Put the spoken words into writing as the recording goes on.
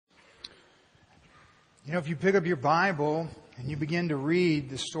You know, if you pick up your Bible and you begin to read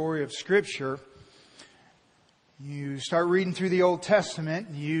the story of Scripture, you start reading through the Old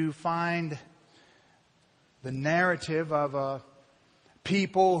Testament, you find the narrative of a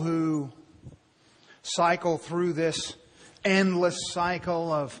people who cycle through this endless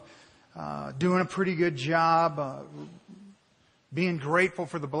cycle of doing a pretty good job, being grateful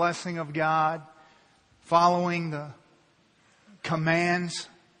for the blessing of God, following the commands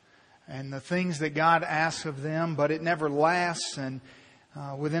and the things that God asks of them, but it never lasts. And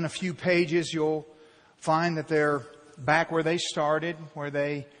within a few pages, you'll find that they're back where they started, where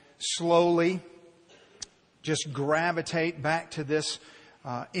they slowly just gravitate back to this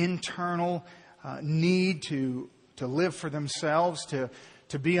internal need to live for themselves,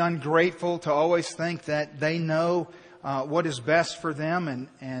 to be ungrateful, to always think that they know what is best for them,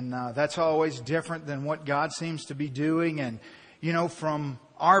 and that's always different than what God seems to be doing. And you know, from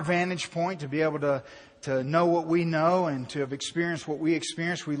our vantage point, to be able to know what we know and to have experienced what we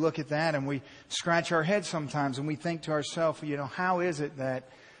experienced, we look at that and we scratch our heads sometimes and we think to ourselves, you know, how is it that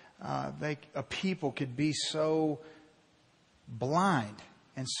a people could be so blind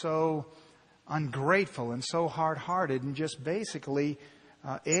and so ungrateful and so hard-hearted and just basically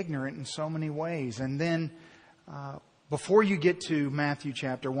ignorant in so many ways. And then before you get to Matthew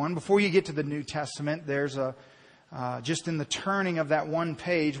chapter 1, before you get to the New Testament, there's just in the turning of that one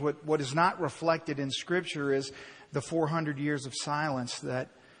page, what is not reflected in Scripture is the 400 years of silence that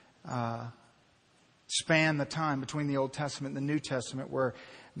span the time between the Old Testament and the New Testament, where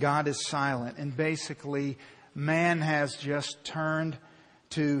God is silent. And basically, man has just turned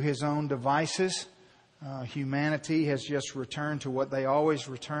to his own devices. Humanity has just returned to what they always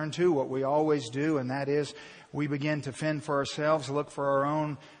return to, what we always do, and that is we begin to fend for ourselves, look for our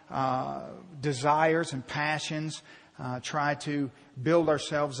own desires and passions, try to build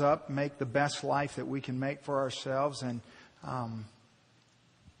ourselves up, make the best life that we can make for ourselves, and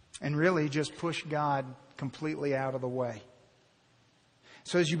really just push God completely out of the way.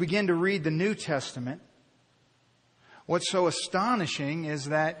 So as you begin to read the New Testament, what's so astonishing is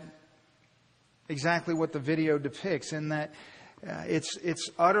that exactly what the video depicts, in that it's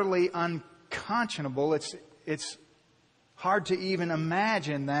utterly unconscionable. It's hard to even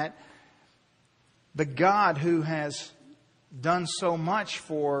imagine that the God who has done so much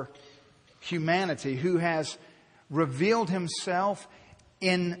for humanity, who has revealed Himself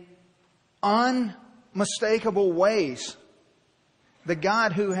in unmistakable ways, the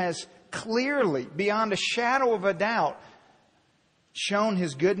God who has clearly, beyond a shadow of a doubt, shown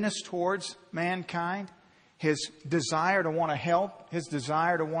His goodness towards mankind, His desire to want to help, His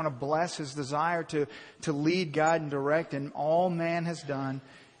desire to want to bless, His desire to lead, guide, and direct. And all man has done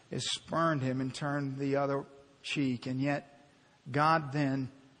is spurned Him and turned the other cheek. And yet God then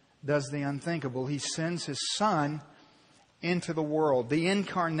does the unthinkable. He sends His Son into the world. The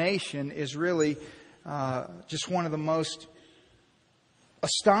incarnation is really just one of the most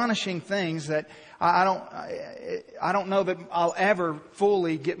astonishing things that I don't know that I'll ever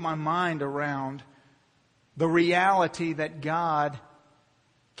fully get my mind around. The reality that God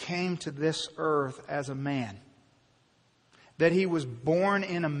came to this earth as a man. That He was born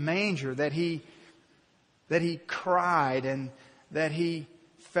in a manger. That He cried, and that He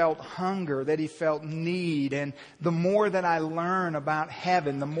felt hunger. That He felt need. And the more that I learn about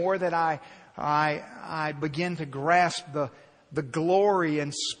heaven, the more that I begin to grasp the glory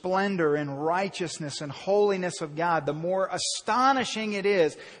and splendor and righteousness and holiness of God, the more astonishing it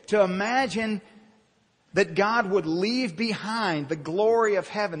is to imagine that God would leave behind the glory of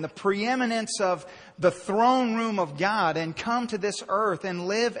heaven, the preeminence of the throne room of God, and come to this earth and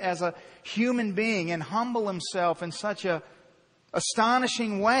live as a human being and humble Himself in such a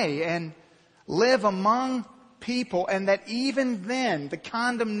astonishing way and live among people, and that even then the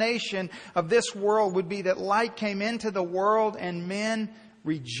condemnation of this world would be that light came into the world and men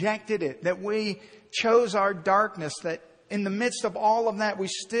rejected it, that we chose our darkness, that in the midst of all of that we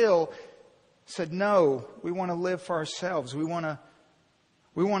still said, no, we want to live for ourselves. We want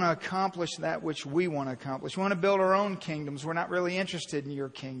to accomplish that which we want to accomplish. We want to build our own kingdoms. We're not really interested in your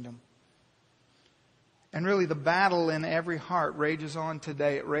kingdom. And really the battle in every heart rages on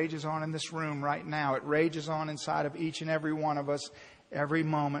today. It rages on in this room right now. It rages on inside of each and every one of us every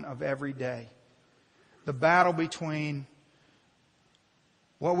moment of every day. The battle between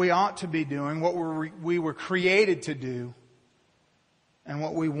what we ought to be doing, what we were created to do, and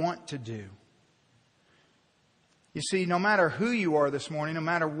what we want to do. You see, no matter who you are this morning, no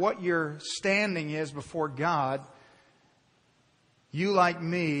matter what your standing is before God, you, like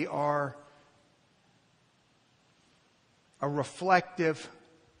me, are a reflective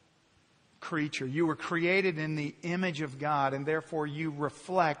creature. You were created in the image of God, and therefore you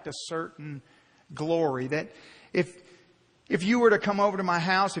reflect a certain glory. That if you were to come over to my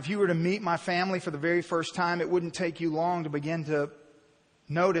house, if you were to meet my family for the very first time, it wouldn't take you long to begin to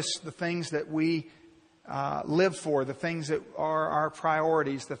notice the things that we live for, the things that are our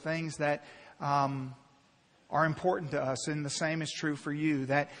priorities, the things that are important to us. And the same is true for you.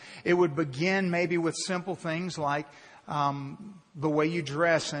 That it would begin maybe with simple things like the way you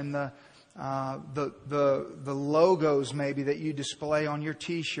dress and the logos maybe that you display on your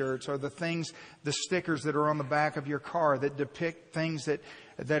T-shirts, or the stickers that are on the back of your car that depict things that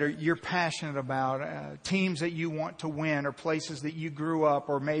you're passionate about, teams that you want to win, or places that you grew up,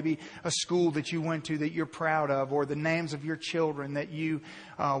 or maybe a school that you went to that you're proud of, or the names of your children that you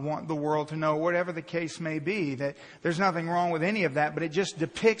want the world to know. Whatever the case may be, that there's nothing wrong with any of that, but it just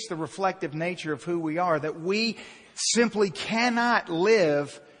depicts the reflective nature of who we are, that we simply cannot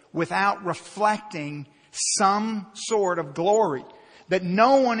live without reflecting some sort of glory. That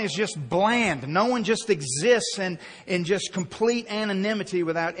no one is just bland. No one just exists in just complete anonymity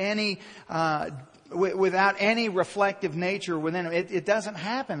without any reflective nature within them. It doesn't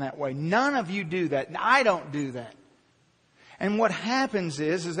happen that way. None of you do that. I don't do that. And what happens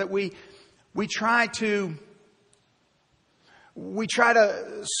is that we try to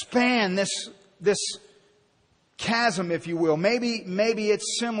span this chasm, if you will. Maybe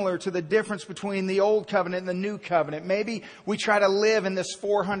it's similar to the difference between the Old Covenant and the New Covenant. Maybe we try to live in this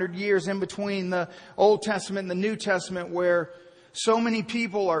 400 years in between the Old Testament and the New Testament, where so many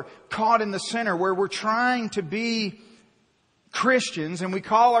people are caught in the center, where we're trying to be Christians and we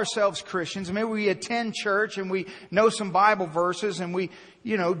call ourselves Christians, and maybe we attend church and we know some Bible verses and we,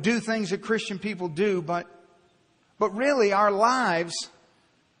 do things that Christian people do, but really our lives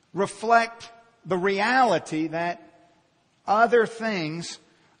reflect the reality that other things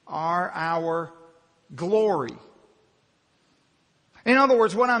are our glory. In other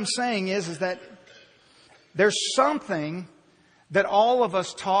words, what I'm saying is that there's something that all of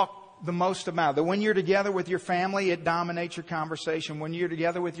us talk the most about. That when you're together with your family, it dominates your conversation. When you're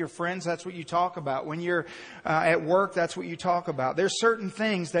together with your friends, that's what you talk about. When you're at work, that's what you talk about. There's certain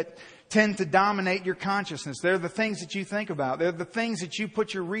things that tend to dominate your consciousness. They're the things that you think about. They're the things that you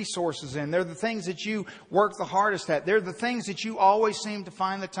put your resources in. They're the things that you work the hardest at. They're the things that you always seem to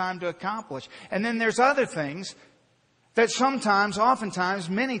find the time to accomplish. And then there's other things that sometimes, oftentimes,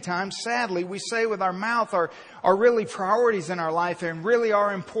 many times, sadly, we say with our mouth are really priorities in our life and really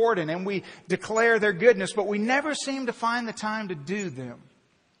are important, and we declare their goodness, but we never seem to find the time to do them.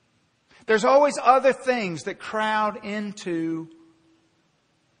 There's always other things that crowd into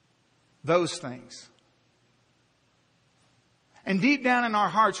those things. And deep down in our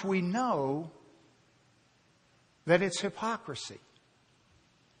hearts, we know that it's hypocrisy.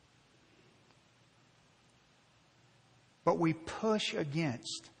 But we push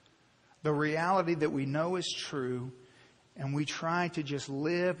against the reality that we know is true, and we try to just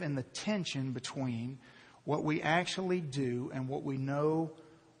live in the tension between what we actually do and what we know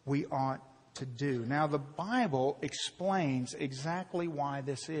we ought to do. Now, the Bible explains exactly why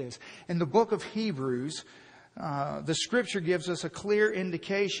this is. In the book of Hebrews, the Scripture gives us a clear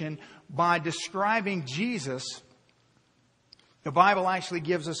indication by describing Jesus. The Bible actually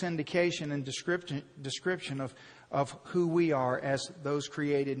gives us indication and description of who we are as those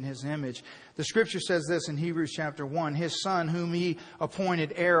created in His image. The Scripture says this in Hebrews chapter 1, His Son, whom He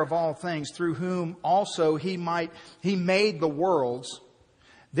appointed heir of all things, through whom also He made the worlds.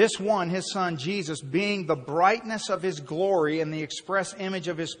 This one, His Son, Jesus, being the brightness of His glory and the express image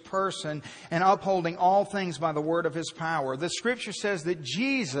of His person, and upholding all things by the word of His power. The Scripture says that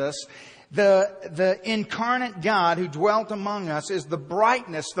Jesus, the incarnate God who dwelt among us, is the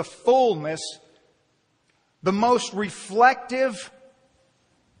brightness, the fullness, the most reflective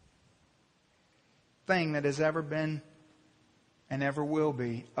thing that has ever been and ever will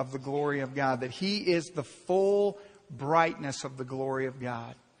be of the glory of God. That He is the full brightness of the glory of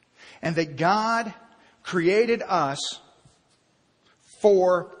God. And that God created us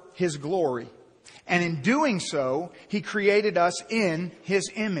for His glory. And in doing so, He created us in His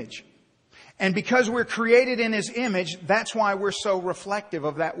image. And because we're created in His image, that's why we're so reflective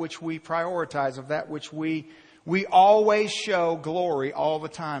of that which we prioritize, of that which we always show glory all the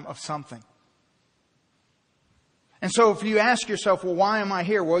time of something. And so if you ask yourself, well, why am I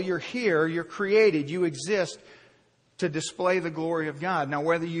here? Well, you're here, you're created, you exist to display the glory of God. Now,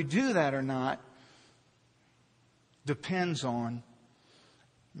 whether you do that or not depends on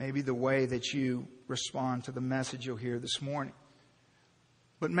maybe the way that you respond to the message you'll hear this morning.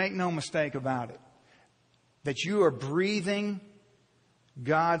 But make no mistake about it, that you are breathing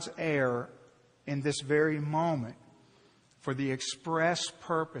God's air in this very moment for the express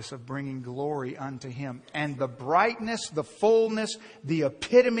purpose of bringing glory unto Him. And the brightness, the fullness, the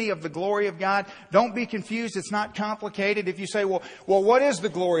epitome of the glory of God. Don't be confused. It's not complicated. If you say, well, what is the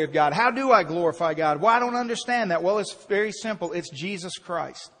glory of God? How do I glorify God? Well, I don't understand that. Well, it's very simple. It's Jesus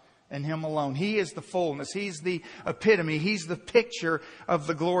Christ and Him alone. He is the fullness. He's the epitome. He's the picture of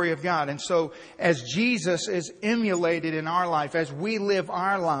the glory of God. And so as Jesus is emulated in our life, as we live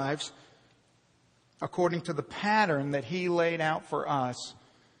our lives according to the pattern that He laid out for us,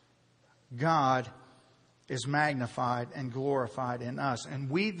 God is magnified and glorified in us. And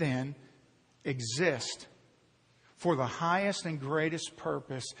we then exist for the highest and greatest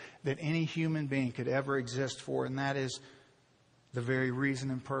purpose that any human being could ever exist for. And that is the very reason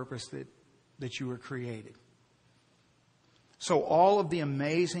and purpose that you were created. So all of the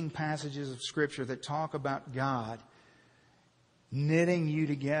amazing passages of Scripture that talk about God knitting you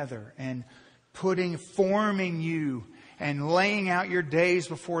together and forming you and laying out your days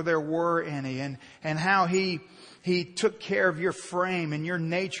before there were any, and how He took care of your frame and your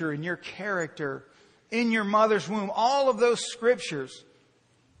nature and your character in your mother's womb. All of those Scriptures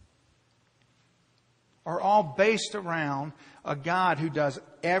are all based around a God who does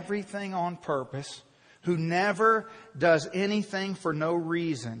everything on purpose, who never does anything for no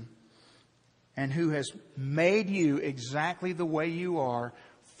reason, and who has made you exactly the way you are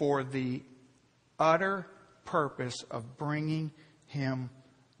for the utter purpose of bringing Him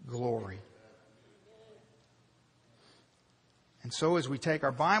glory. And so as we take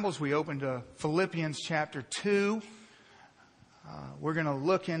our Bibles, we open to Philippians chapter 2. We're going to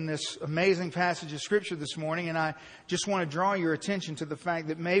look in this amazing passage of Scripture this morning, and I just want to draw your attention to the fact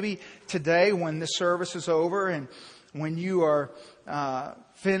that maybe today, when this service is over and when you are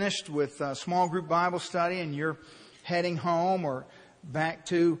finished with small group Bible study and you're heading home or back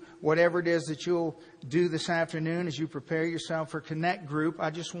to whatever it is that you'll do this afternoon as you prepare yourself for Connect Group,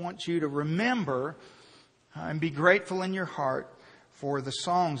 I just want you to remember and be grateful in your heart for the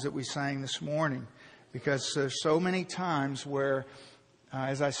songs that we sang this morning. Because there's so many times where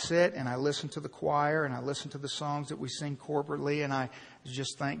as I sit and I listen to the choir and I listen to the songs that we sing corporately, and I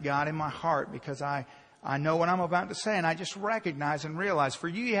just thank God in my heart because I know what I'm about to say, and I just recognize and realize, for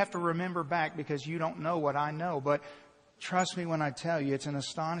you have to remember back because you don't know what I know. But trust me when I tell you, it's an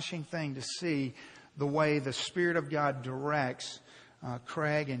astonishing thing to see the way the Spirit of God directs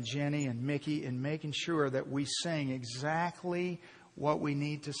Craig and Jenny and Mickey in making sure that we sing exactly what we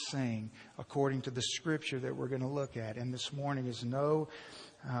need to sing according to the Scripture that we're going to look at. And this morning is no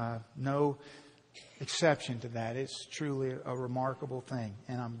exception to that. It's truly a remarkable thing,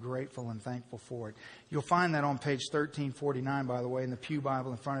 and I'm grateful and thankful for it. You'll find that on page 1349, by the way, in the Pew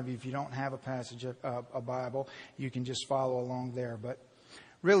Bible in front of you. If you don't have a passage of a Bible, you can just follow along there. But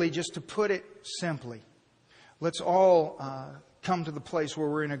really, just to put it simply, let's all come to the place where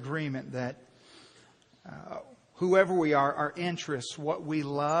we're in agreement that whoever we are, our interests, what we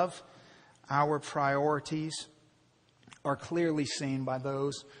love, our priorities are clearly seen by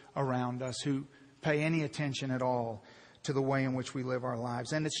those around us who pay any attention at all to the way in which we live our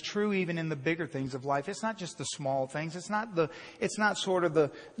lives. And it's true even in the bigger things of life. It's not just the small things. It's not sort of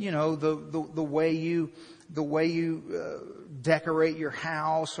the way you decorate your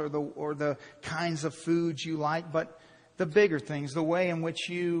house or the kinds of foods you like, but the bigger things, the way in which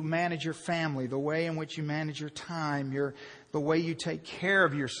you manage your family, the way in which you manage your time, the way you take care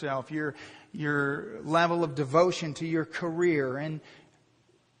of yourself, your level of devotion to your career, and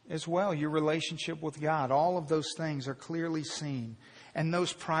as well your relationship with God. All of those things are clearly seen. And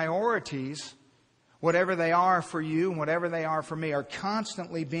those priorities, whatever they are for you and whatever they are for me, are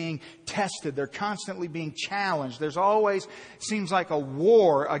constantly being tested. They're constantly being challenged. There's always, seems like, a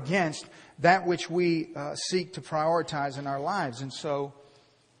war against that which we seek to prioritize in our lives. And so,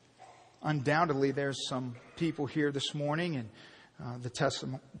 undoubtedly, there's some people here this morning, and the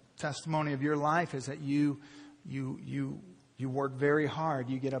testimony of your life is that you work very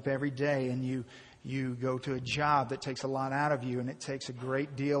hard. You get up every day and you go to a job that takes a lot out of you, and it takes a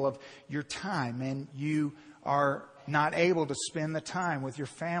great deal of your time, and you are not able to spend the time with your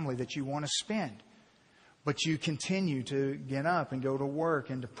family that you want to spend. But you continue to get up and go to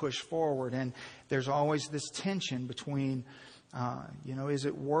work and to push forward. And there's always this tension between, is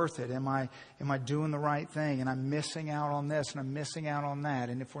it worth it? Am I doing the right thing? And I'm missing out on this and I'm missing out on that.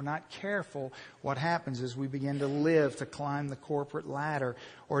 And if we're not careful, what happens is we begin to live to climb the corporate ladder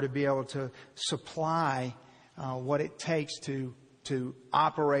or to be able to supply what it takes to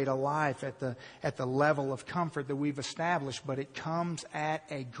operate a life at the level of comfort that we've established. But it comes at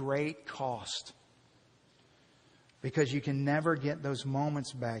a great cost. Because you can never get those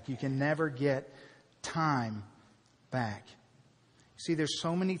moments back. You can never get time back. See, there's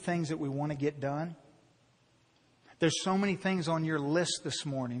so many things that we want to get done. There's so many things on your list this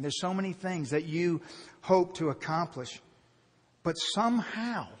morning. There's so many things that you hope to accomplish. But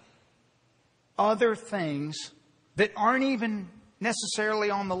somehow, other things that aren't even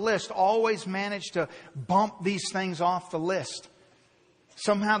necessarily on the list always manage to bump these things off the list.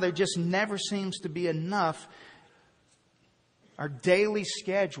 Somehow there just never seems to be enough. Our daily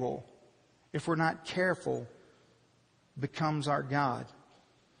schedule, if we're not careful, becomes our God.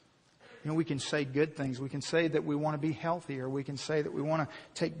 We can say good things. We can say that we want to be healthier. We can say that we want to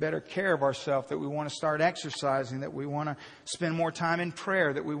take better care of ourselves, that we want to start exercising, that we want to spend more time in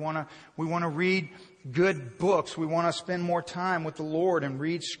prayer, that we want to read good books. We want to spend more time with the Lord and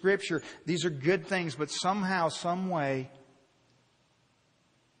read Scripture. These are good things, but somehow, some way,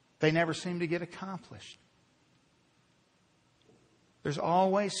 they never seem to get accomplished. There's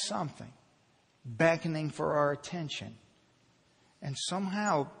always something beckoning for our attention. And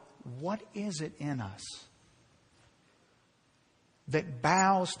somehow, what is it in us that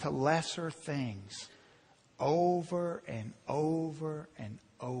bows to lesser things over and over and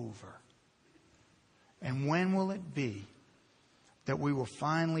over? And when will it be that we will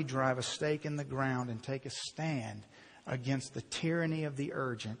finally drive a stake in the ground and take a stand against the tyranny of the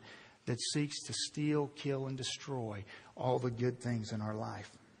urgent that seeks to steal, kill, and destroy all the good things in our life?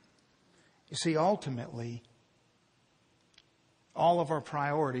 You see, ultimately, all of our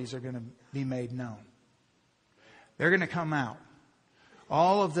priorities are going to be made known. They're going to come out.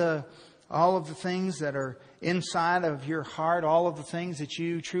 All of the things that are inside of your heart, all of the things that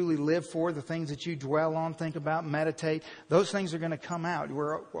you truly live for, the things that you dwell on, think about, meditate, those things are going to come out.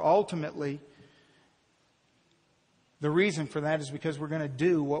 We're ultimately, the reason for that is because we're going to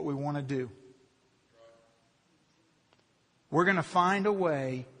do what we want to do. We're going to find a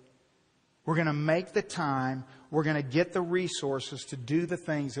way. We're going to make the time. We're going to get the resources to do the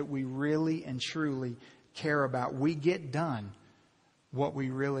things that we really and truly care about. We get done what we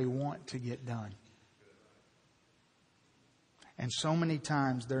really want to get done. And so many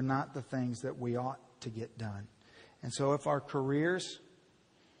times they're not the things that we ought to get done. And so if our careers,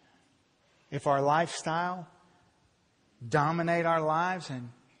 if our lifestyle dominate our lives and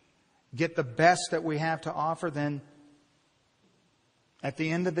get the best that we have to offer, then at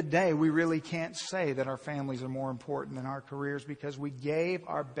the end of the day, we really can't say that our families are more important than our careers, because we gave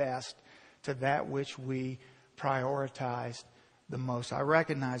our best to that which we prioritized the most. I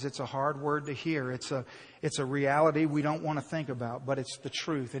recognize it's a hard word to hear. It's a reality we don't want to think about, but it's the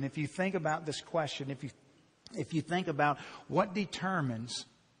truth. And if you think about this question, if you think about what determines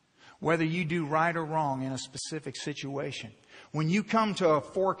whether you do right or wrong in a specific situation, when you come to a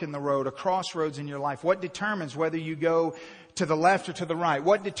fork in the road, a crossroads in your life, what determines whether you go to the left or to the right?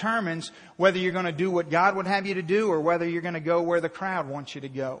 What determines whether you're going to do what God would have you to do or whether you're going to go where the crowd wants you to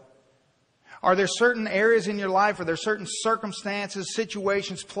go? Are there certain areas in your life, are there certain circumstances,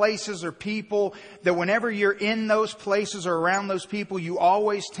 situations, places, or people that whenever you're in those places or around those people, you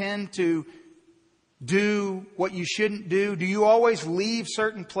always tend to do what you shouldn't do? Do you always leave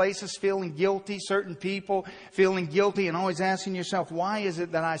certain places feeling guilty, certain people feeling guilty, and always asking yourself, why is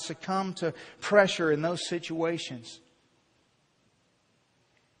it that I succumb to pressure in those situations?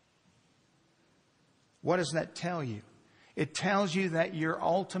 What does that tell you? It tells you that your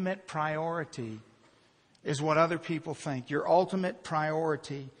ultimate priority is what other people think. Your ultimate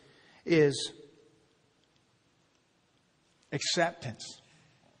priority is acceptance.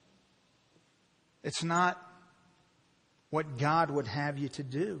 It's not what God would have you to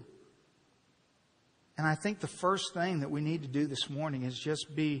do. And I think the first thing that we need to do this morning is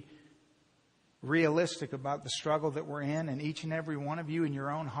just be realistic about the struggle that we're in, and each and every one of you in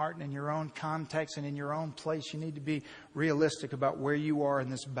your own heart and in your own context and in your own place, you need to be realistic about where you are in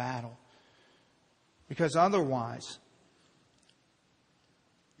this battle. Because otherwise,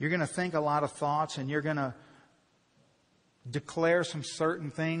 you're going to think a lot of thoughts and you're going to declare some certain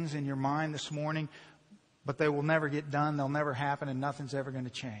things in your mind this morning, but they will never get done, they'll never happen, and nothing's ever going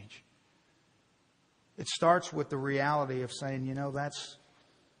to change. It starts with the reality of saying,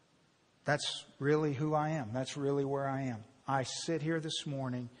 that's really who I am. That's really where I am. I sit here this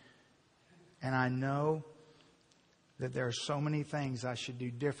morning and I know that there are so many things I should do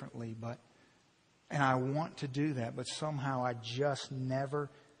differently, and I want to do that, but somehow I just never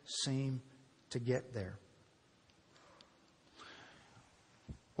seem to get there.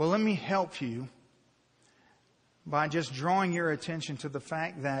 Well, let me help you by just drawing your attention to the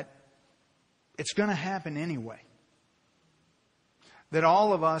fact that it's going to happen anyway. That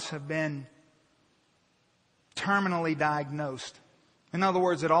all of us have been terminally diagnosed. In other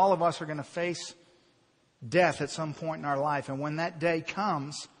words, that all of us are going to face death at some point in our life. And when that day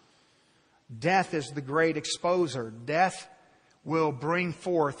comes, death is the great exposer. Death will bring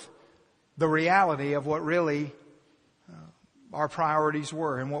forth the reality of what really our priorities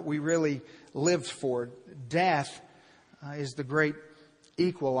were and what we really lived for. Death is the great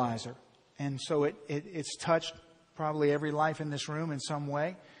equalizer. And so it's touched probably every life in this room in some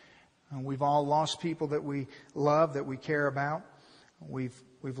way. We've all lost people that we love, that we care about. We've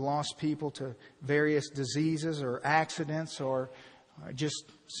lost people to various diseases or accidents or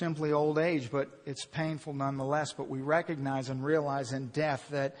just simply old age, but it's painful nonetheless. But we recognize and realize in death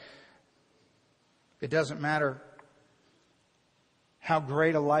that it doesn't matter how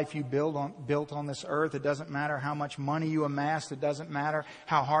great a life you built on this earth. It doesn't matter how much money you amassed. It doesn't matter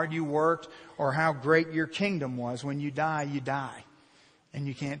how hard you worked or how great your kingdom was. When you die, you die. And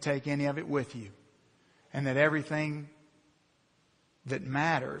you can't take any of it with you. And that everything that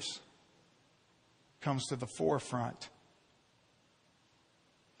matters comes to the forefront.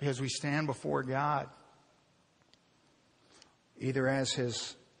 Because we stand before God, either as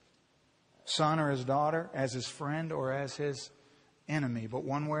His son or His daughter, as His friend or as His enemy. But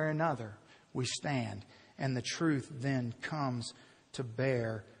one way or another, we stand. And the truth then comes to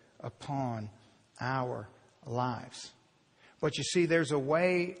bear upon our lives. But you see, there's a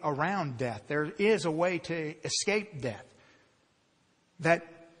way around death. There is a way to escape death. That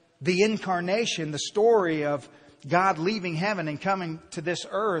the incarnation, the story of God leaving heaven and coming to this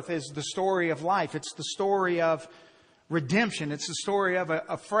earth, is the story of life. It's the story of redemption. It's the story of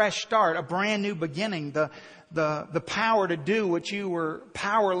a fresh start, a brand new beginning, the power to do what you were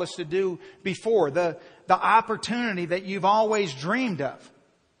powerless to do before, the opportunity that you've always dreamed of.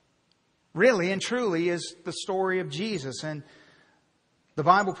 Really and truly is the story of Jesus. And the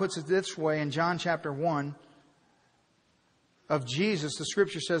Bible puts it this way in John chapter 1 of Jesus. The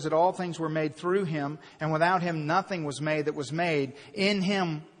Scripture says that all things were made through Him, and without Him nothing was made that was made. In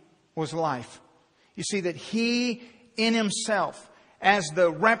Him was life. You see that He in Himself, as the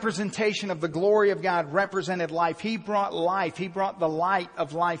representation of the glory of God, represented life. He brought life. He brought the light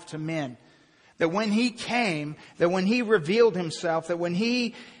of life to men. That when He came, that when He revealed Himself, that when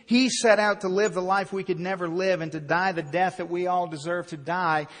He set out to live the life we could never live and to die the death that we all deserve to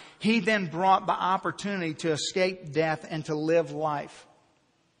die, He then brought the opportunity to escape death and to live life.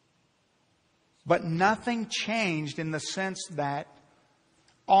 But nothing changed in the sense that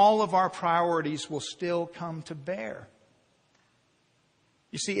all of our priorities will still come to bear.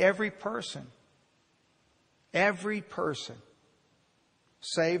 You see, every person,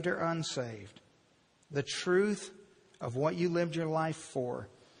 saved or unsaved, the truth of what you lived your life for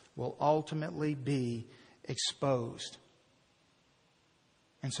will ultimately be exposed.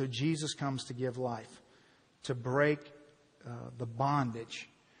 And so Jesus comes to give life, to break the bondage,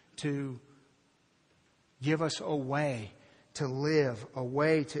 to give us a way to live, a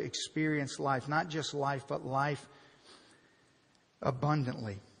way to experience life. Not just life, but life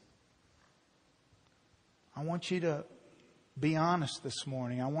abundantly. I want you to be honest this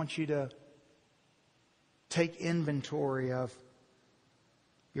morning. I want you to take inventory of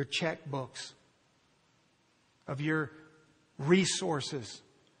your checkbooks, of your resources,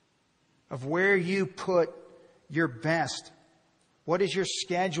 of where you put your best. What does your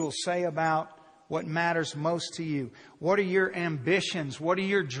schedule say about what matters most to you? What are your ambitions? What are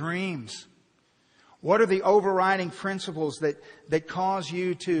your dreams? What are the overriding principles that cause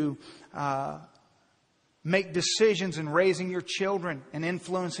you to make decisions in raising your children and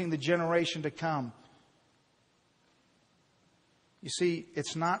influencing the generation to come? You see,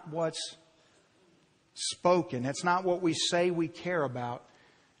 it's not what's spoken. It's not what we say we care about.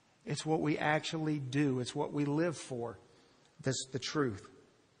 It's what we actually do. It's what we live for. That's the truth.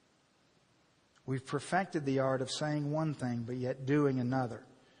 We've perfected the art of saying one thing, but yet doing another.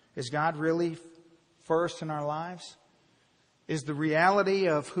 Is God really first in our lives? Is the reality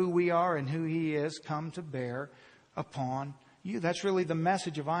of who we are and who He is come to bear upon you? That's really the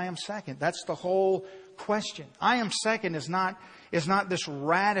message of I am second. That's the whole question. I am second is not this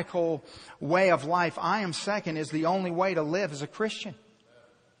radical way of life. I am second is the only way to live as a Christian.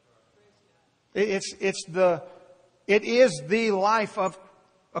 It is the life of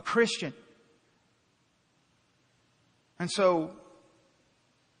a Christian. And so,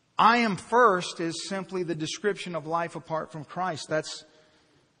 I am first is simply the description of life apart from Christ. That's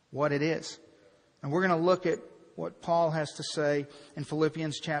what it is. And we're going to look at what Paul has to say in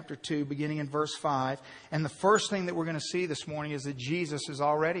Philippians chapter 2, beginning in verse 5. And the first thing that we're going to see this morning is that Jesus is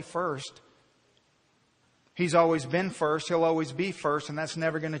already first. He's always been first. He'll always be first, and that's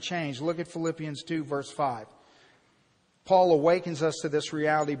never going to change. Look at Philippians 2, verse 5. Paul awakens us to this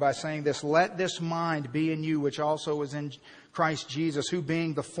reality by saying this: let this mind be in you, which also was in Christ Jesus, who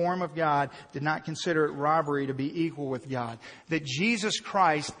being the form of God, did not consider it robbery to be equal with God. That Jesus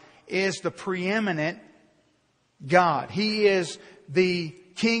Christ is the preeminent God. He is the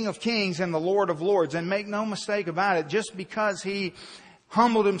King of Kings and the Lord of Lords. And make no mistake about it, just because He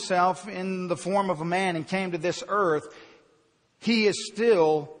humbled Himself in the form of a man and came to this earth, He is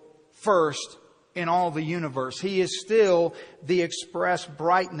still first in all the universe. He is still the express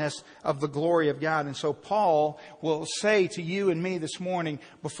brightness of the glory of God. And so Paul will say to you and me this morning,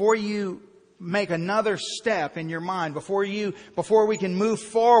 before you make another step in your mind, before we can move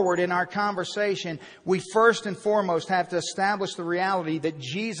forward in our conversation, we first and foremost have to establish the reality that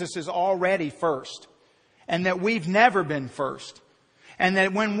Jesus is already first, and that we've never been first. And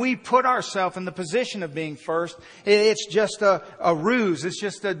that when we put ourselves in the position of being first, it's just a ruse. It's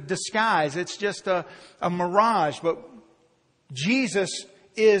just a disguise. It's just a mirage. But Jesus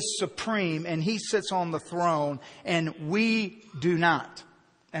is supreme, and He sits on the throne, and we do not.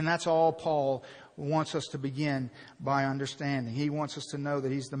 And that's all Paul wants us to begin by understanding. He wants us to know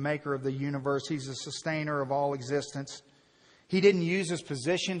that He's the maker of the universe. He's the sustainer of all existence. He didn't use His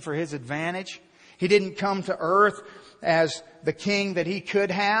position for His advantage. He didn't come to earth as the king that He could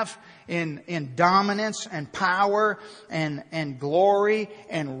have in dominance and power and glory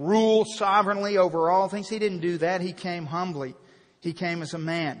and rule sovereignly over all things. He didn't do that. He came humbly. He came as a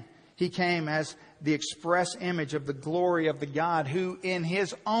man. He came as the express image of the glory of the God who in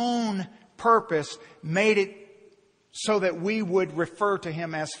His own purpose made it so that we would refer to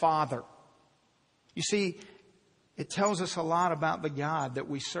Him as Father. You see, it tells us a lot about the God that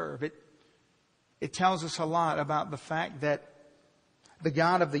we serve. It tells us a lot about the fact that the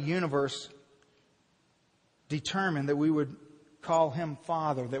God of the universe determined that we would call Him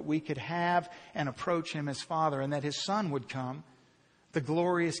Father, that we could have and approach Him as Father, and that His Son would come. The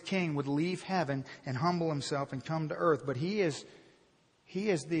glorious King would leave heaven and humble Himself and come to earth. But He is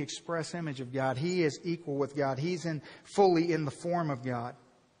the express image of God. He is equal with God. He's fully in the form of God.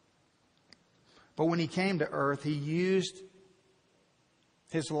 But when He came to earth, He used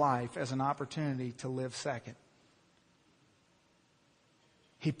His life as an opportunity to live second.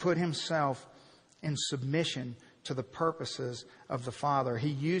 He put Himself in submission to the purposes of the Father.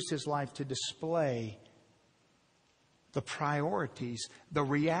 He used His life to display the priorities, the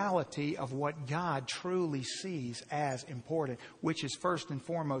reality of what God truly sees as important, which is first and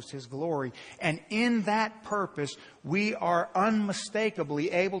foremost His glory. And in that purpose, we are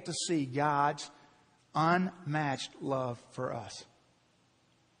unmistakably able to see God's unmatched love for us.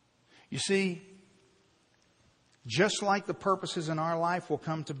 You see, just like the purposes in our life will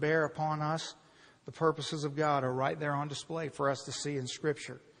come to bear upon us, the purposes of God are right there on display for us to see in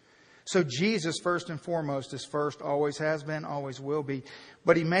Scripture. So Jesus, first and foremost, is first, always has been, always will be.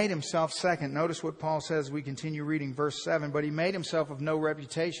 But He made Himself second. Notice what Paul says as we continue reading verse 7. But He made Himself of no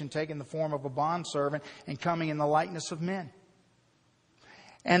reputation, taking the form of a bondservant and coming in the likeness of men.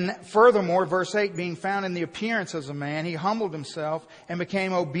 And furthermore, verse 8, being found in the appearance as a man, He humbled Himself and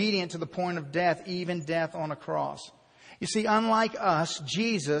became obedient to the point of death, even death on a cross. You see, unlike us,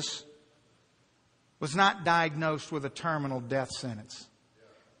 Jesus was not diagnosed with a terminal death sentence.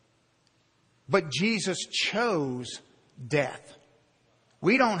 But Jesus chose death.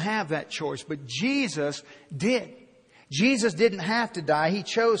 We don't have that choice, but Jesus did. Jesus didn't have to die. He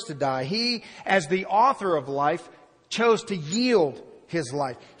chose to die. He, as the author of life, chose to yield His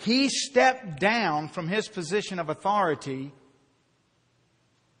life. He stepped down from His position of authority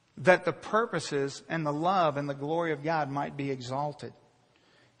that the purposes and the love and the glory of God might be exalted.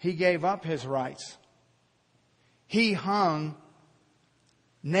 He gave up His rights. He hung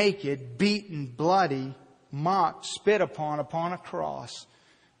naked, beaten, bloody, mocked, spit upon a cross,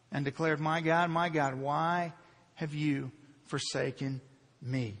 and declared, my God, why have you forsaken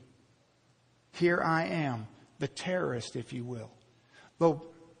me? Here I am, the terrorist, if you will.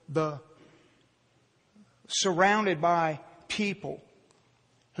 The surrounded by people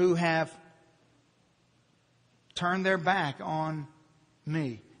who have turned their back on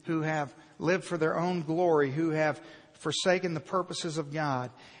me, who have lived for their own glory, who have forsaken the purposes of God.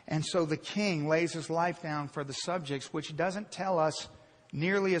 And so the king lays his life down for the subjects, which doesn't tell us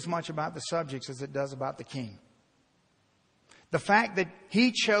nearly as much about the subjects as it does about the king. The fact that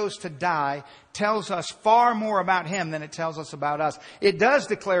he chose to die tells us far more about him than it tells us about us. It does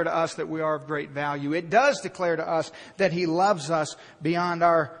declare to us that we are of great value. It does declare to us that he loves us beyond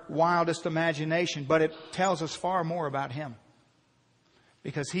our wildest imagination. But it tells us far more about him.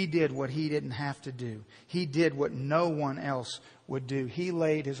 Because he did what he didn't have to do. He did what no one else would do. He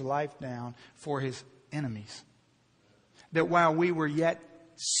laid his life down for his enemies. that while we were yet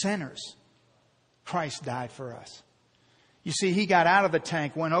sinners, Christ died for us. You see, He got out of the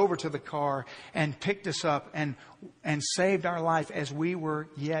tank, went over to the car, and picked us up and saved our life as we were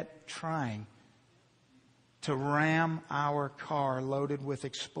yet trying to ram our car loaded with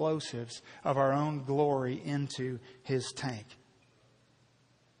explosives of our own glory into His tank.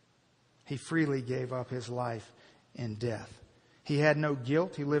 He freely gave up His life in death. He had no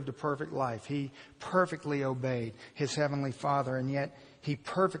guilt. He lived a perfect life. He perfectly obeyed His Heavenly Father, and yet He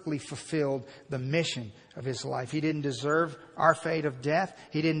perfectly fulfilled the mission of His life. He didn't deserve our fate of death.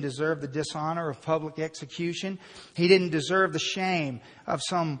 He didn't deserve the dishonor of public execution. He didn't deserve the shame of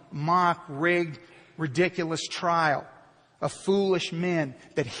some mock, rigged, ridiculous trial of foolish men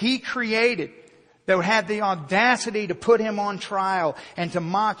that He created, that had the audacity to put Him on trial and to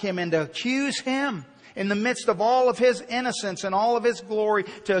mock Him and to accuse Him in the midst of all of His innocence and all of His glory,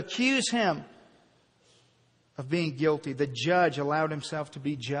 to accuse Him of being guilty. The judge allowed himself to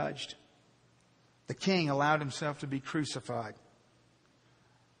be judged. The king allowed himself to be crucified.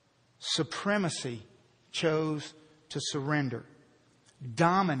 Supremacy chose to surrender.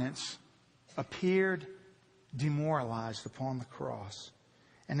 Dominance appeared demoralized upon the cross.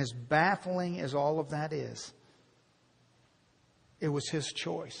 And as baffling as all of that is, it was His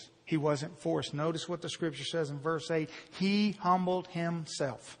choice. He wasn't forced. Notice what the Scripture says in verse 8. He humbled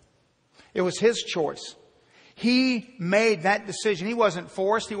Himself. It was His choice. He made that decision. He wasn't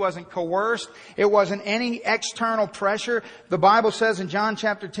forced. He wasn't coerced. It wasn't any external pressure. The Bible says in John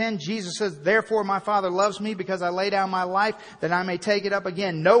chapter 10, Jesus says, "Therefore my Father loves me, because I lay down my life that I may take it up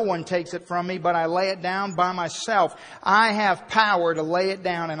again. No one takes it from me, but I lay it down by myself." I have power to lay it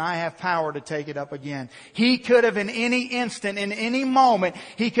down, and I have power to take it up again. He could have, in any instant, in any moment,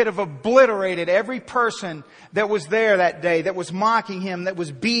 He could have obliterated every person that was there that day, that was mocking Him, that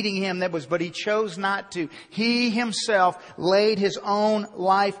was beating Him, but He chose not to. He Himself laid His own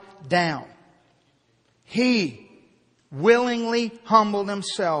life down. He willingly humbled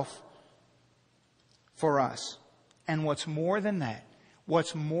Himself for us. And what's more than that,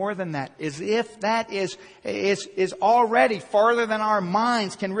 is if that is already farther than our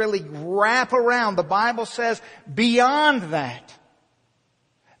minds can really wrap around. The Bible says beyond that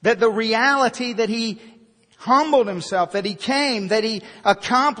the reality that He humbled Himself, that He came, that He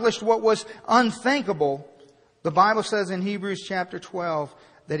accomplished what was unthinkable. The Bible says in Hebrews chapter 12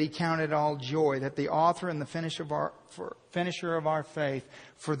 that He counted all joy, that the author and the finisher of our faith,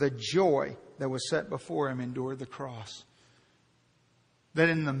 for the joy that was set before Him, endured the cross. That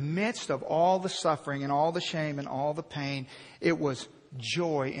in the midst of all the suffering and all the shame and all the pain, it was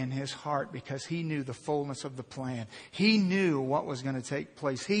joy in His heart, because He knew the fullness of the plan. He knew what was going to take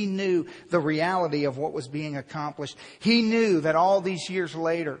place. He knew the reality of what was being accomplished. He knew that all these years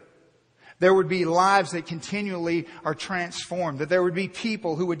later, there would be lives that continually are transformed. That there would be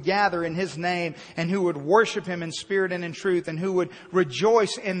people who would gather in His name and who would worship Him in spirit and in truth, and who would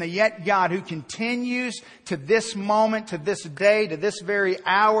rejoice in the yet God who continues to this moment, to this day, to this very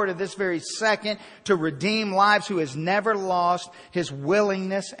hour, to this very second, to redeem lives, who has never lost His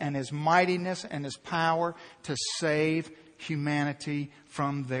willingness and His mightiness and His power to save humanity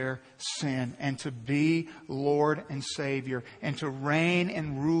from their sin, and to be Lord and Savior, and to reign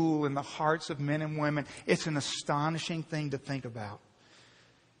and rule in the hearts of men and women. It's an astonishing thing to think about.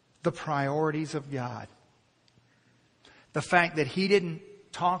 The priorities of God. The fact that He didn't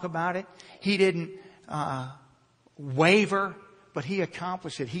talk about it. He didn't waver, but He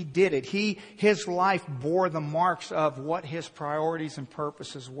accomplished it. He did it. His life bore the marks of what His priorities and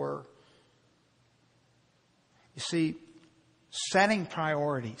purposes were. You see, setting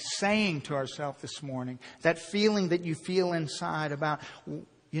priorities, saying to ourselves this morning, that feeling that you feel inside about,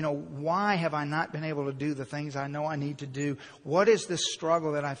 why have I not been able to do the things I know I need to do? What is this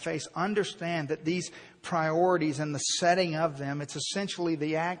struggle that I face? Understand that these priorities and the setting of them, it's essentially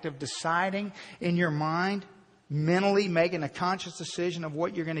the act of deciding in your mind, mentally making a conscious decision of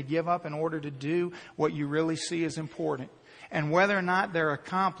what you're going to give up in order to do what you really see as important. And whether or not they're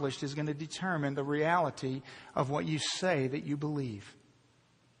accomplished is going to determine the reality of what you say that you believe.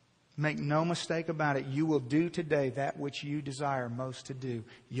 Make no mistake about it. You will do today that which you desire most to do.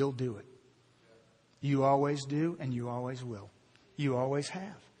 You'll do it. You always do, and you always will. You always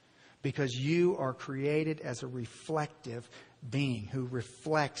have. Because you are created as a reflective being who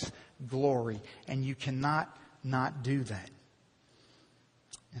reflects glory. And you cannot not do that.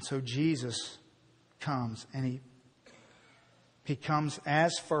 And so Jesus comes, and He comes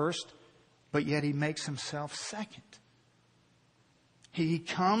as first, but yet He makes Himself second. He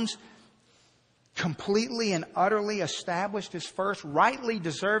comes completely and utterly established as first, rightly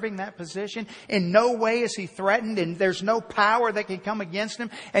deserving that position. In no way is he threatened, and there's no power that can come against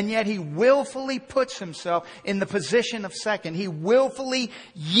him. And yet he willfully puts himself in the position of second. He willfully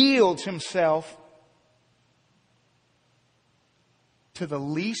yields himself to the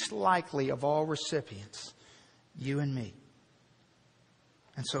least likely of all recipients, you and me.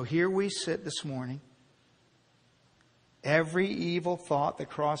 And so here we sit this morning. Every evil thought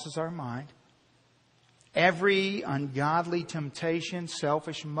that crosses our mind, every ungodly temptation,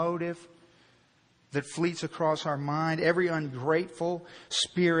 selfish motive that fleets across our mind, every ungrateful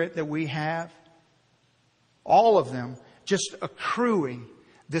spirit that we have, all of them just accruing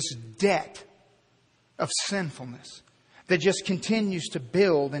this debt of sinfulness that just continues to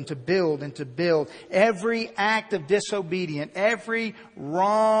build and to build and to build. Every act of disobedience, every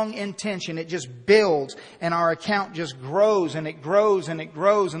wrong intention, it just builds, and our account just grows and it grows and it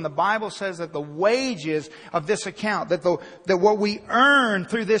grows. And the Bible says that the wages of this account, that what we earn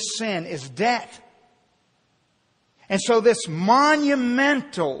through this sin is debt. And so this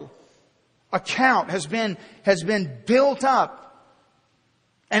monumental account has been built up.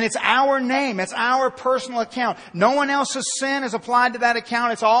 And it's our name. It's our personal account. No one else's sin is applied to that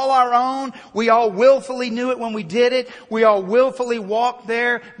account. It's all our own. We all willfully knew it when we did it. We all willfully walked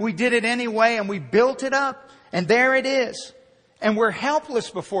there. We did it anyway, and we built it up. And there it is. And we're helpless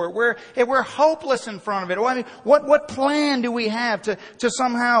before it. We're hopeless in front of it. I mean, what plan do we have to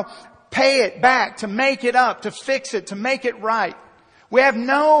somehow pay it back, to make it up, to fix it, to make it right? We have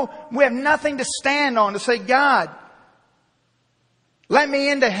nothing to stand on to say, God, let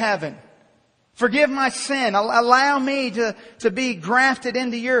me into heaven. Forgive my sin. Allow me to be grafted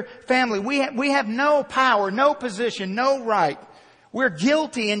into your family. We have no power, no position, no right. We're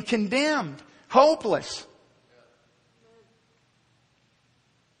guilty and condemned, hopeless.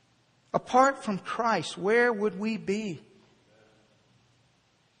 Apart from Christ, where would we be?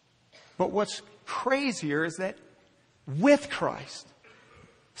 But what's crazier is that with Christ,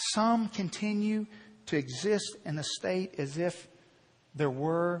 some continue to exist in a state as if there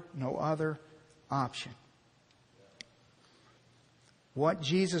were no other option. What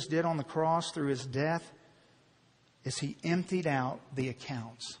Jesus did on the cross through His death is He emptied out the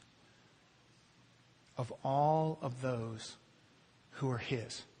accounts of all of those who are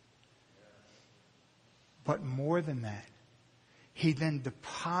His. But more than that, He then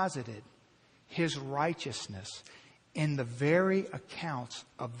deposited His righteousness in the very accounts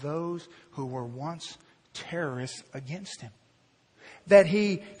of those who were once terrorists against Him. That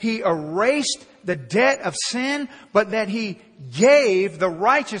He erased the debt of sin, but that He gave the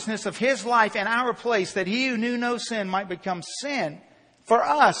righteousness of His life in our place, that He who knew no sin might become sin for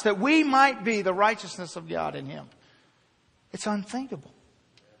us, that we might be the righteousness of God in Him. It's unthinkable.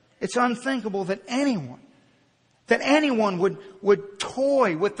 It's unthinkable that anyone would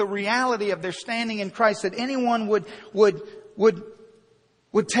toy with the reality of their standing in Christ, that anyone would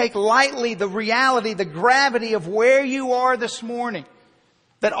take lightly the reality, the gravity of where you are this morning.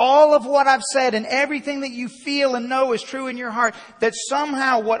 That all of what I've said and everything that you feel and know is true in your heart, that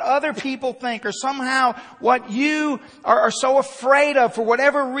somehow what other people think, or somehow what you are so afraid of for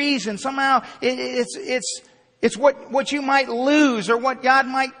whatever reason, somehow it's what you might lose or what God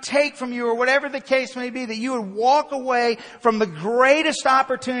might take from you, or whatever the case may be, that you would walk away from the greatest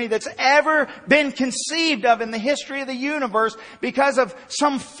opportunity that's ever been conceived of in the history of the universe because of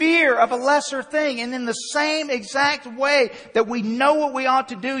some fear of a lesser thing. And in the same exact way that we know what we ought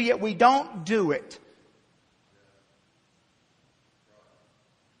to do, yet we don't do it.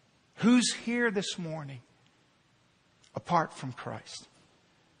 Who's here this morning apart from Christ?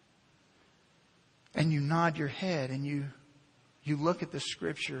 And you nod your head and you look at the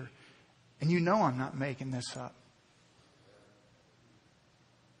Scripture and you know I'm not making this up.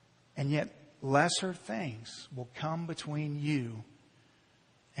 And yet lesser things will come between you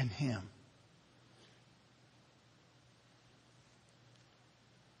and Him.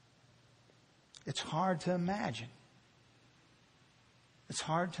 It's hard to imagine. It's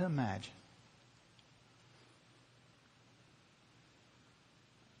hard to imagine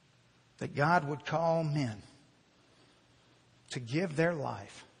that God would call men to give their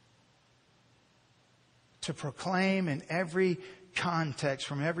life, to proclaim in every context,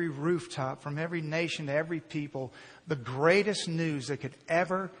 from every rooftop, from every nation to every people, the greatest news that could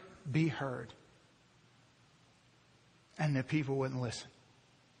ever be heard. And that people wouldn't listen.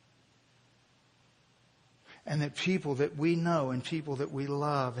 And that people that we know and people that we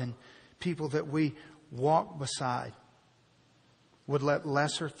love and people that we walk beside would let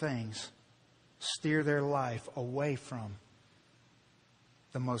lesser things steer their life away from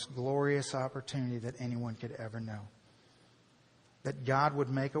the most glorious opportunity that anyone could ever know. That God would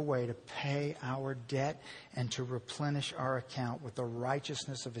make a way to pay our debt and to replenish our account with the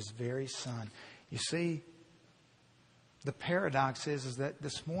righteousness of His very Son. You see, the paradox is that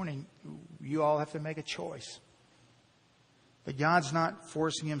this morning you all have to make a choice. But God's not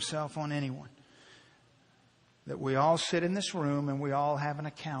forcing Himself on anyone. That we all sit in this room and we all have an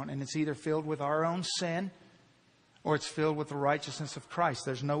account, and it's either filled with our own sin or it's filled with the righteousness of Christ.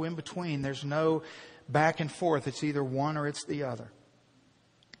 There's no in between. There's no back and forth. It's either one or it's the other.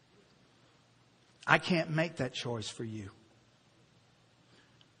 I can't make that choice for you.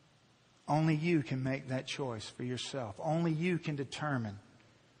 Only you can make that choice for yourself. Only you can determine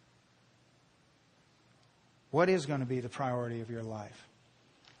what is going to be the priority of your life.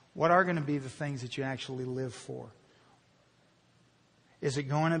 What are going to be the things that you actually live for? Is it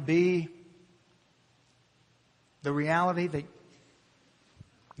going to be the reality that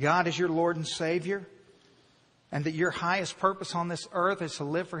God is your Lord and Savior, and that your highest purpose on this earth is to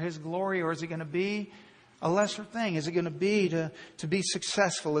live for His glory? Or is it going to be a lesser thing? Is it going to be to be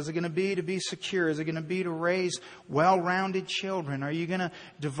successful? Is it going to be secure? Is it going to be to raise well-rounded children? Are you going to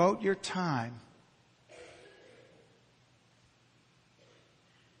devote your time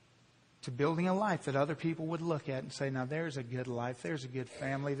to building a life that other people would look at and say, now there's a good life, there's a good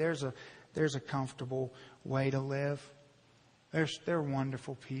family, there's a comfortable way to live. They're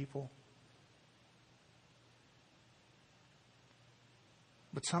wonderful people.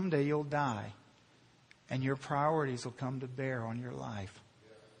 But someday you'll die, and your priorities will come to bear on your life.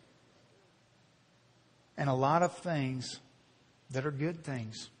 And a lot of things that are good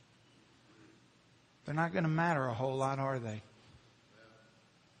things, they're not going to matter a whole lot, are they?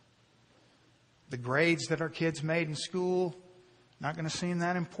 The grades that our kids made in school, not going to seem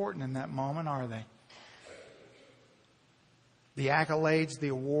that important in that moment, are they? The accolades, the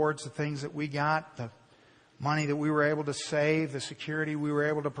awards, the things that we got, the money that we were able to save, the security we were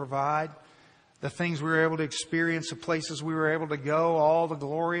able to provide, the things we were able to experience, the places we were able to go, all the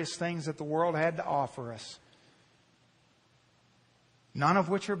glorious things that the world had to offer us. None of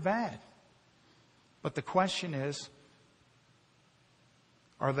which are bad. But the question is,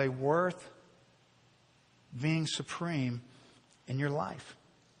 are they worth being supreme in your life?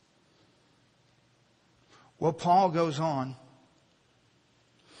 Well, Paul goes on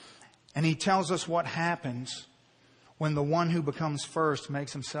and he tells us what happens when the one who becomes first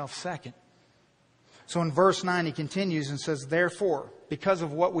makes himself second. So in verse 9 he continues and says, therefore, because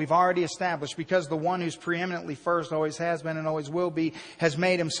of what we've already established, because the one who's preeminently first, always has been and always will be, has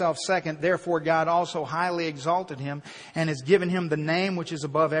made himself second, therefore God also highly exalted him and has given him the name which is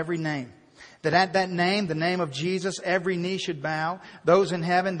above every name. That at that name, the name of Jesus, every knee should bow, those in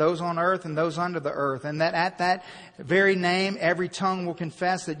heaven, those on earth, and those under the earth. And that at that very name, every tongue will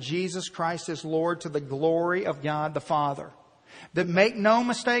confess that Jesus Christ is Lord, to the glory of God the Father. That make no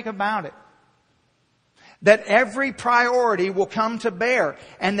mistake about it, that every priority will come to bear,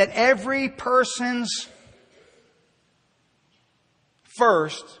 and that every person's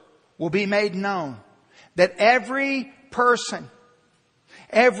first will be made known. That every person,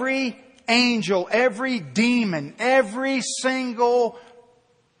 every angel, every demon, every single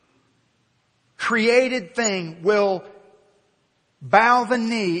created thing will bow the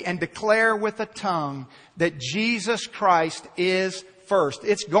knee and declare with the tongue that Jesus Christ is first.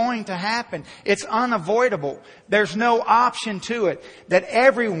 It's going to happen. It's unavoidable. There's no option to it. That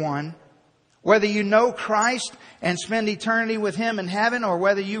everyone, whether you know Christ and spend eternity with Him in heaven, or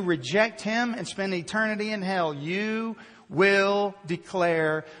whether you reject Him and spend eternity in hell, you will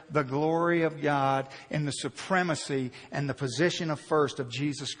declare the glory of God in the supremacy and the position of first of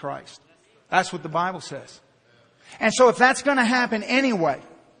Jesus Christ. That's what the Bible says. And so if that's going to happen anyway,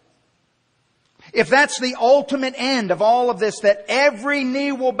 if that's the ultimate end of all of this, that every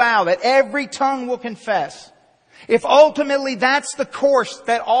knee will bow, that every tongue will confess, if ultimately that's the course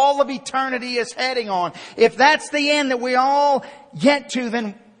that all of eternity is heading on, if that's the end that we all get to,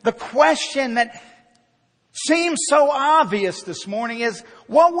 then the question that seems so obvious this morning is,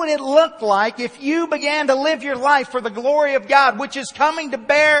 what would it look like if you began to live your life for the glory of God, which is coming to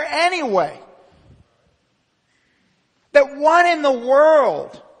bear anyway? That what in the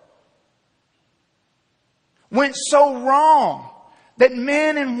world went so wrong that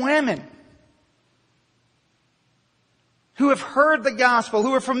men and women who have heard the gospel,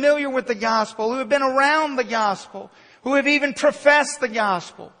 who are familiar with the gospel, who have been around the gospel, who have even professed the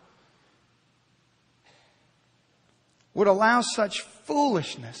gospel, would allow such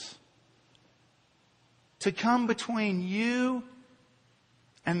foolishness to come between you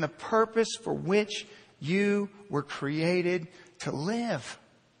and the purpose for which You were created to live.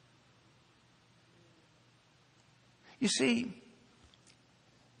 You see,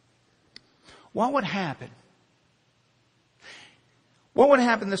 what would happen? What would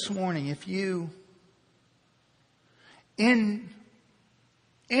happen this morning if you, in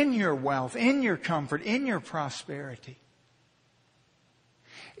your wealth, in your comfort, in your prosperity,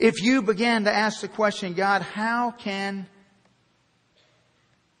 if you began to ask the question, God, how can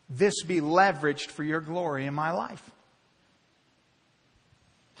this be leveraged for your glory in my life?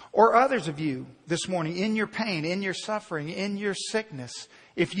 Or others of you this morning, in your pain, in your suffering, in your sickness,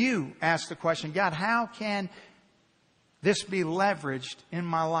 if you ask the question, God, how can this be leveraged in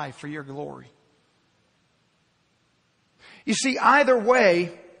my life for your glory? You see, either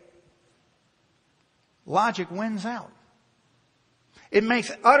way, logic wins out. It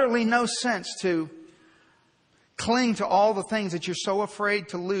makes utterly no sense to cling to all the things that you're so afraid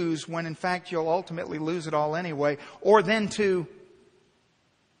to lose when in fact you'll ultimately lose it all anyway, or then to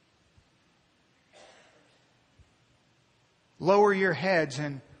lower your heads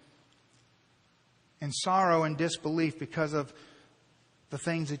in sorrow and disbelief because of the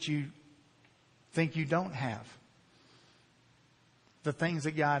things that you think you don't have. The things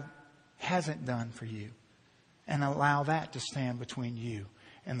that God hasn't done for you. And allow that to stand between you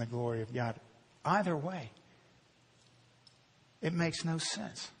and the glory of God. Either way, it makes no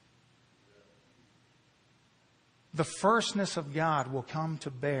sense. The firstness of God will come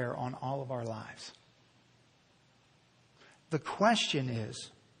to bear on all of our lives. The question is,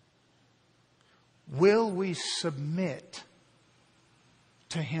 will we submit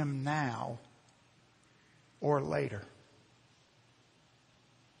to Him now or later?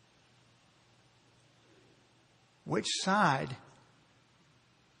 Which side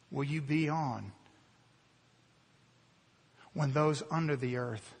will you be on when those under the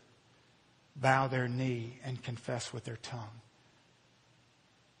earth bow their knee and confess with their tongue?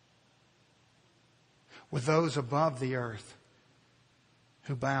 With those above the earth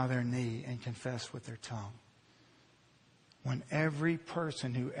who bow their knee and confess with their tongue? When every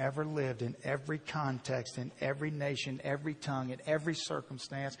person who ever lived in every context, in every nation, every tongue, in every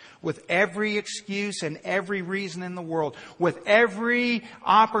circumstance, with every excuse and every reason in the world, with every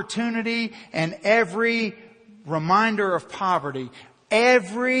opportunity and every reminder of poverty,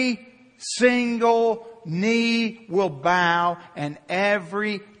 every single knee will bow and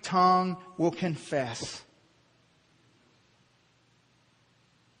every tongue will confess.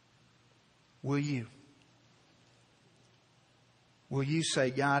 Will you? Will you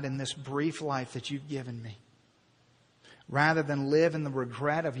say, God, in this brief life that you've given me, rather than live in the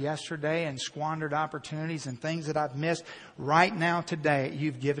regret of yesterday and squandered opportunities and things that I've missed, right now, today,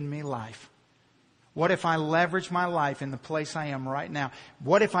 you've given me life. What if I leverage my life in the place I am right now?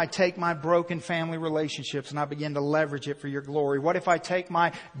 What if I take my broken family relationships and I begin to leverage it for your glory? What if I take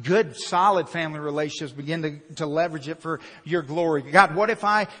my good, solid family relationships, begin to leverage it for your glory? God, what if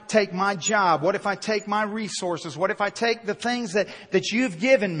I take my job? What if I take my resources? What if I take the things that you've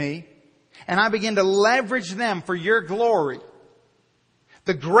given me and I begin to leverage them for your glory?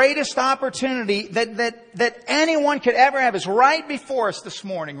 The greatest opportunity that anyone could ever have is right before us this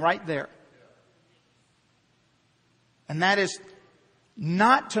morning, right there. And that is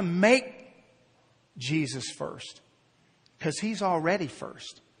not to make Jesus first, because He's already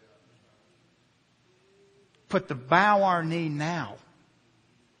first. But to bow our knee now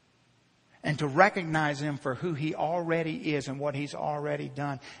and to recognize Him for who He already is and what He's already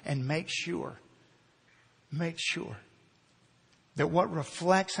done, and make sure that what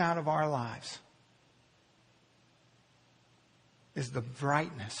reflects out of our lives is the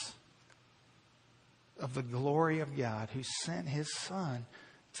brightness of the glory of God, who sent His Son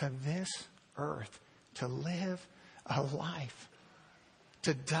to this earth to live a life,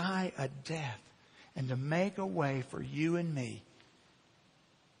 to die a death, and to make a way for you and me,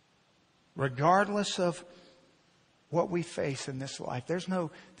 regardless of what we face in this life. There's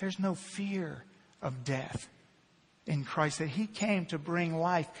no fear of death in Christ, that He came to bring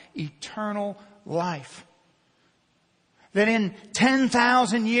life, eternal life. That in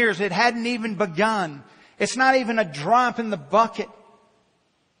 10,000 years it hadn't even begun. It's not even a drop in the bucket.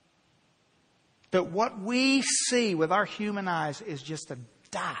 That what we see with our human eyes is just a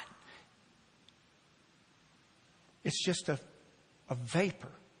dot. It's just a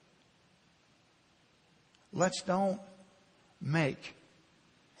vapor. Let's don't make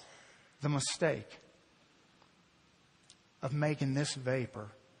the mistake of making this vapor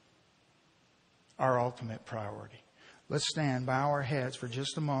our ultimate priority. Let's stand, bow our heads for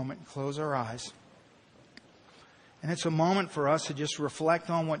just a moment, close our eyes. And it's a moment for us to just reflect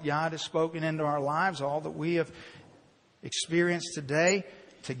on what God has spoken into our lives, all that we have experienced today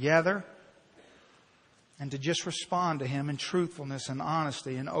together, and to just respond to Him in truthfulness and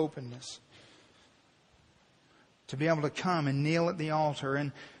honesty and openness. To be able to come and kneel at the altar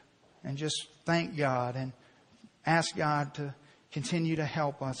and just thank God and ask God to continue to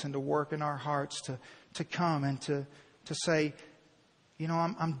help us and to work in our hearts to come and to say, you know,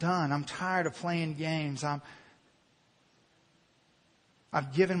 I'm done. I'm tired of playing games.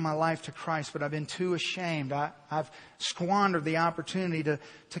 I've given my life to Christ, but I've been too ashamed. I've squandered the opportunity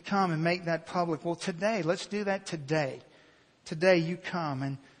to come and make that public. Well, today, let's do that today. Today you come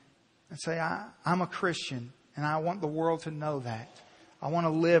and say, I'm a Christian, and I want the world to know that. I want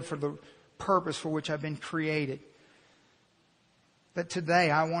to live for the purpose for which I've been created. That today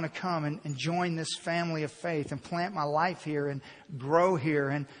I want to come and join this family of faith and plant my life here and grow here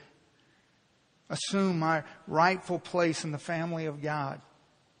and assume my rightful place in the family of God.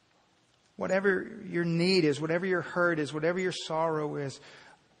 Whatever your need is, whatever your hurt is, whatever your sorrow is,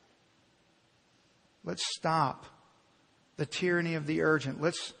 let's stop the tyranny of the urgent.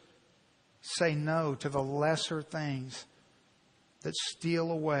 Let's say no to the lesser things that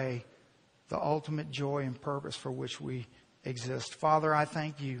steal away the ultimate joy and purpose for which we exist. Father, I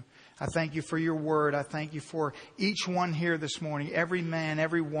thank You. I thank You for Your word. I thank You for each one here this morning. Every man,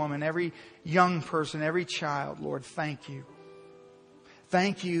 every woman, every young person, every child. Lord, thank You.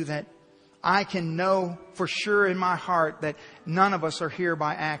 Thank You that I can know for sure in my heart that none of us are here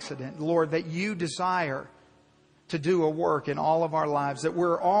by accident. Lord, that You desire to do a work in all of our lives. That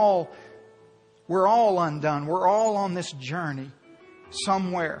we're all undone. We're all on this journey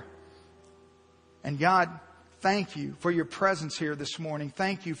somewhere. And God, thank You for Your presence here this morning.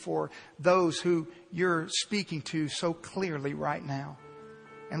 Thank You for those who You're speaking to so clearly right now.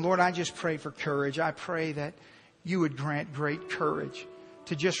 And Lord, I just pray for courage. I pray that You would grant great courage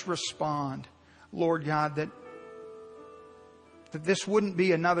to just respond. Lord God, that this wouldn't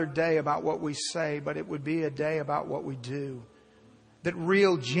be another day about what we say, but it would be a day about what we do. That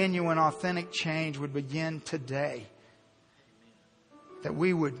real, genuine, authentic change would begin today. That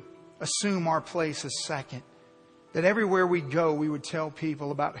we would assume our place as second. That everywhere we go, we would tell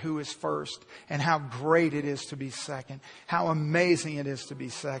people about who is first and how great it is to be second. How amazing it is to be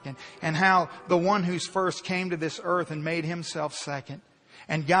second. And how the one who's first came to this earth and made Himself second.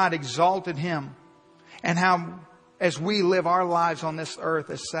 And God exalted Him. And how as we live our lives on this earth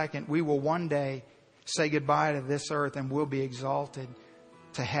as second, we will one day say goodbye to this earth and we'll be exalted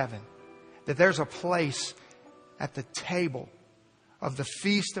to heaven. That there's a place at the table of the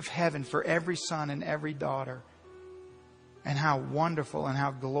feast of heaven for every son and every daughter. And how wonderful and how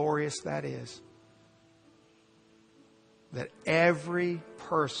glorious that is. That every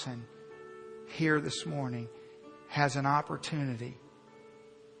person here this morning has an opportunity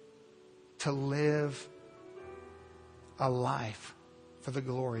to live a life for the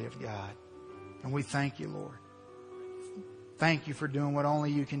glory of God. And we thank You, Lord. Thank You for doing what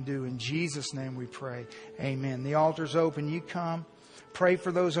only You can do. In Jesus' name we pray. Amen. The altar's open. You come. Pray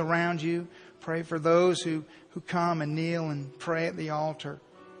for those around you. Pray for those who come and kneel and pray at the altar.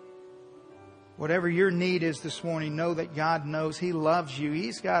 Whatever your need is this morning, know that God knows. He loves you.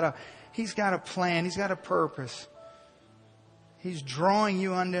 He's got a plan. He's got a purpose. He's drawing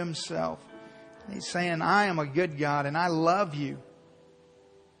you unto Himself. He's saying, I am a good God and I love you.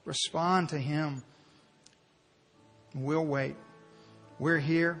 Respond to Him. We'll wait. We're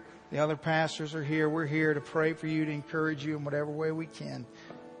here. The other pastors are here. We're here to pray for you, to encourage you in whatever way we can.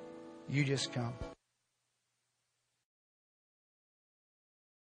 You just come.